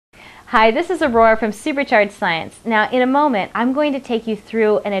Hi, this is Aurora from Supercharged Science. Now, in a moment, I'm going to take you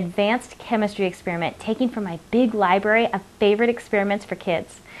through an advanced chemistry experiment taken from my big library of favorite experiments for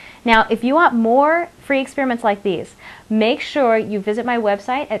kids. Now, if you want more free experiments like these, make sure you visit my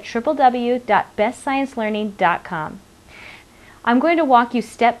website at www.bestsciencelearning.com. I'm going to walk you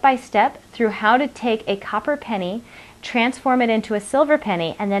step by step through how to take a copper penny, transform it into a silver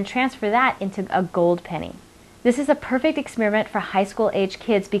penny, and then transfer that into a gold penny. This is a perfect experiment for high school age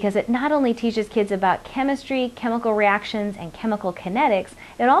kids because it not only teaches kids about chemistry, chemical reactions, and chemical kinetics,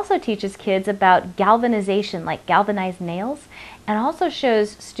 it also teaches kids about galvanization, like galvanized nails, and also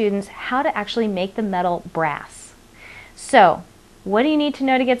shows students how to actually make the metal brass. So, what do you need to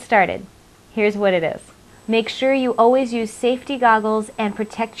know to get started? Here's what it is. Make sure you always use safety goggles and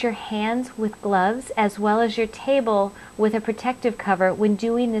protect your hands with gloves as well as your table with a protective cover when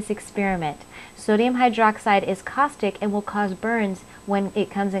doing this experiment. Sodium hydroxide is caustic and will cause burns when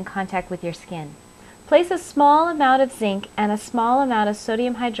it comes in contact with your skin. Place a small amount of zinc and a small amount of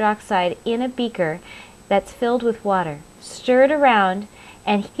sodium hydroxide in a beaker that's filled with water. Stir it around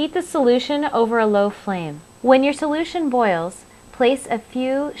and heat the solution over a low flame. When your solution boils, place a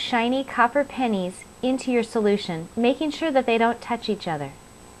few shiny copper pennies into your solution, making sure that they don't touch each other.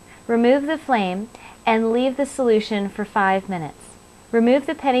 Remove the flame and leave the solution for 5 minutes. Remove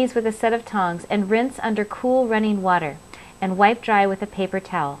the pennies with a set of tongs and rinse under cool running water and wipe dry with a paper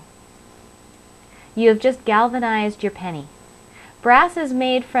towel. You have just galvanized your penny. Brass is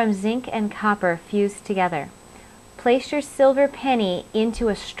made from zinc and copper fused together. Place your silver penny into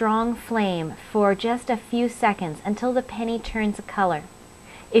a strong flame for just a few seconds until the penny turns a color.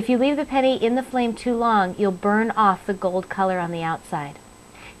 If you leave the penny in the flame too long, you'll burn off the gold color on the outside.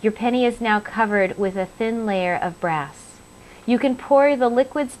 Your penny is now covered with a thin layer of brass. You can pour the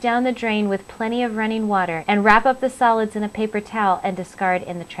liquids down the drain with plenty of running water and wrap up the solids in a paper towel and discard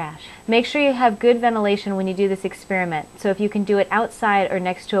in the trash. Make sure you have good ventilation when you do this experiment, so if you can do it outside or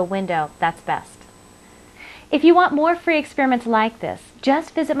next to a window, that's best. If you want more free experiments like this,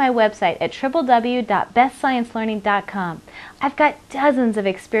 just visit my website at www.bestsciencelearning.com. I've got dozens of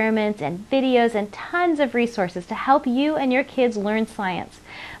experiments and videos and tons of resources to help you and your kids learn science.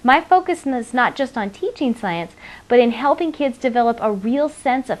 My focus is not just on teaching science, but in helping kids develop a real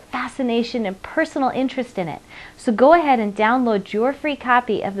sense of fascination and personal interest in it. So go ahead and download your free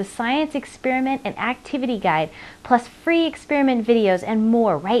copy of the Science Experiment and Activity Guide, plus free experiment videos and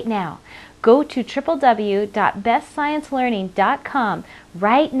more right now. Go to www.bestsciencelearning.com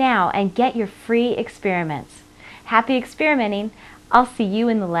right now and get your free experiments. Happy experimenting! I'll see you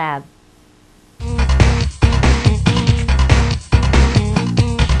in the lab.